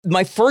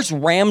my first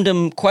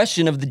random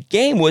question of the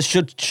game was,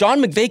 should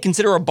Sean McVay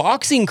consider a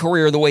boxing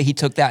career the way he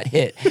took that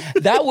hit?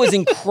 That was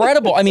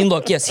incredible. I mean,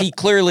 look, yes, he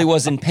clearly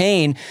was in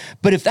pain,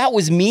 but if that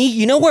was me,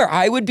 you know where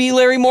I would be,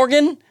 Larry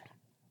Morgan?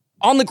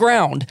 On the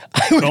ground.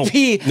 I would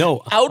be out for the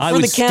count. I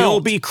would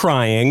still be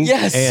crying.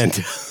 Yes.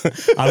 And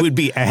I would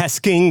be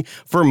asking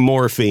for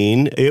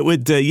morphine. It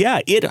would,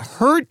 it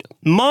hurt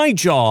my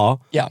jaw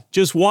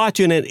just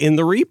watching it in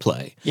the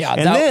replay. Yeah.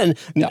 And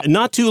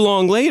not too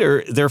long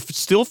later, they're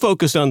still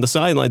focused on the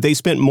sideline. They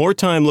spent more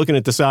time looking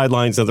at the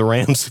sidelines of the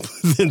Rams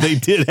than they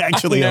did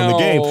actually on the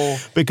game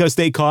because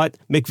they caught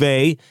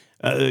McVay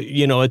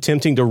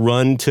attempting to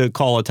run to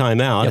call a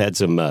timeout, had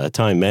some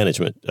time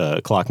management,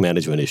 clock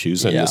management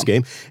issues in this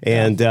game,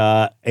 and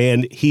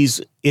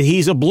he's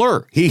a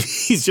blur.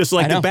 He's just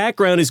like the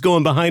background is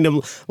going behind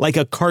him like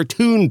a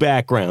cartoon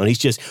background. He's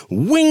just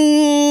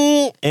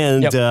wing,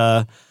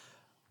 and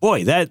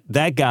boy,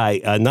 that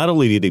guy. Not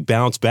only did he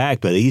bounce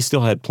back, but he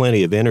still had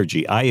plenty of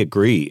energy. I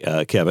agree,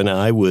 Kevin.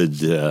 I would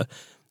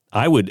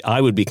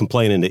be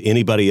complaining to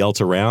anybody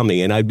else around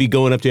me, and I'd be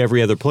going up to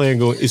every other player and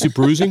going, "Is it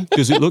bruising?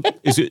 Does it look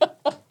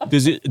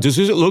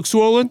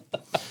swollen?"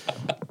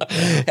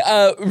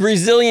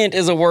 Resilient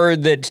is a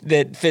word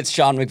that fits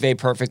Sean McVay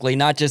perfectly,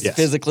 not just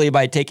physically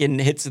by taking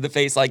hits to the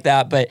face like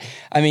that, but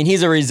I mean,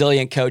 he's a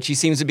resilient coach. He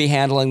seems to be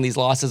handling these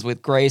losses with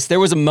grace. There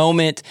was a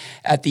moment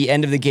at the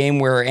end of the game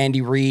where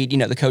Andy Reid,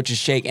 the coach's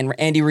shake, and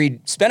Andy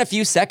Reid spent a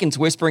few seconds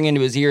whispering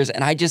into his ears,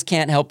 and I just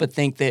can't help but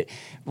think that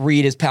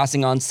Reid is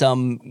passing on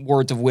some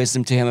words of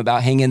wisdom to him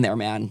about hang in there,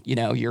 man.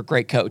 You're a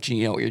great coach and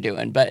you know what you're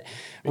doing, but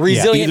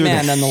resilient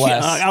man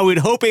nonetheless. I would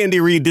hope Andy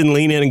Reid didn't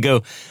lean in and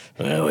go,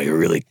 "Well, you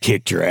really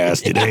kicked your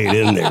ass today,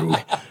 didn't there,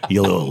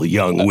 you little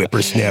young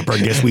whippersnapper? I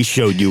guess we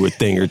showed you a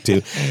thing or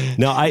two."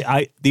 No,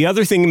 the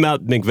other thing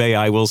about McVay,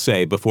 I will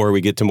say, before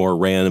we get to more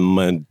random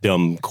and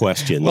dumb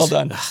questions. Well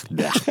done.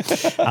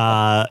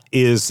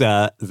 Is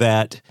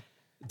that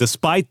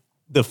despite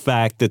the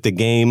fact that the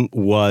game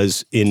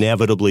was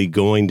inevitably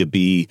going to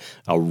be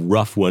a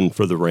rough one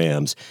for the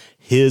Rams,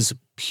 his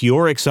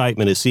pure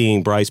excitement is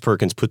seeing Bryce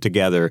Perkins put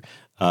together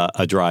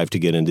a drive to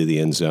get into the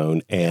end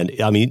zone. And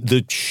I mean,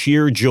 the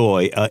sheer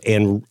joy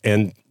and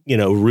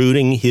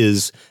rooting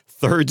his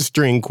third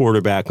string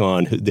quarterback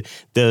on.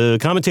 The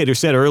commentator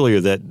said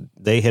earlier that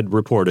they had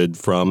reported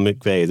from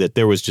McVay that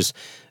there was just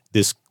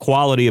this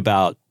quality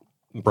about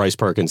Bryce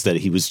Perkins that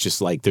he was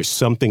just like, there's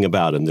something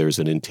about him. There's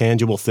an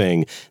intangible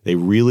thing. They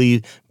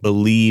really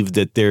believe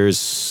that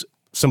there's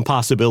some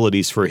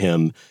possibilities for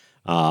him.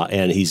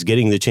 And he's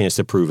getting the chance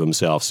to prove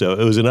himself. So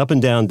it was an up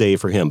and down day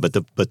for him. But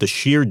the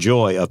sheer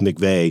joy of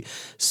McVay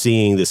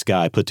seeing this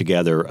guy put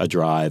together a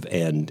drive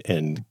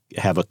and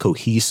have a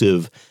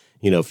cohesive,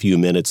 few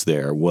minutes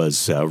there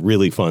was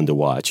really fun to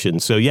watch.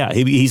 And so,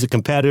 he's a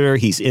competitor.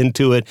 He's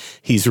into it.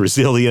 He's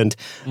resilient.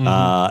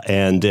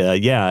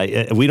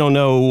 Mm-hmm. We don't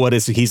know what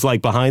he's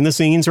like behind the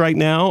scenes right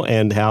now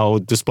and how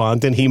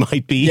despondent he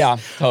might be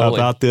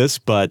about this.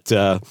 But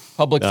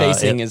public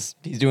facing he's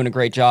doing a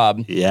great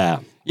job. Yeah.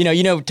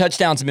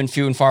 Touchdowns have been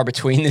few and far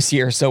between this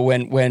year. So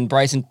when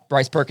Bryce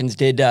Perkins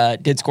did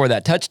score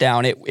that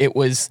touchdown, it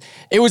was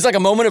like a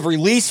moment of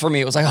release for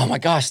me. It was like, oh my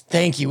gosh,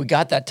 thank you, we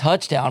got that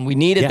touchdown. We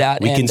needed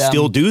that. We can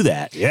still do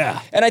that.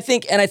 Yeah. And I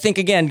think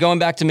again, going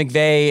back to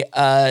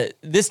McVay,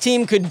 this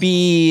team could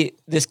be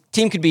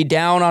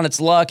down on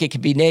its luck. It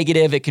could be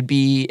negative. It could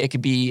be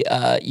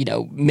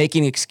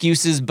making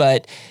excuses,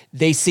 but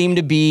they seem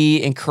to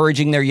be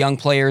encouraging their young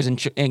players and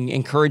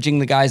encouraging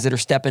the guys that are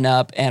stepping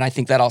up. And I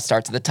think that all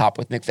starts at the top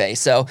with McVay.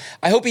 So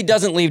I hope he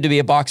doesn't leave to be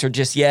a boxer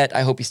just yet.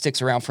 I hope he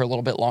sticks around for a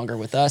little bit longer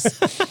with us.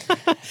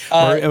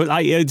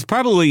 It's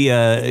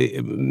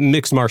probably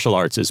mixed martial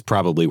arts is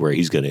probably where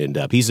he's going to end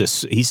up. He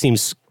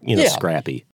seems scrappy.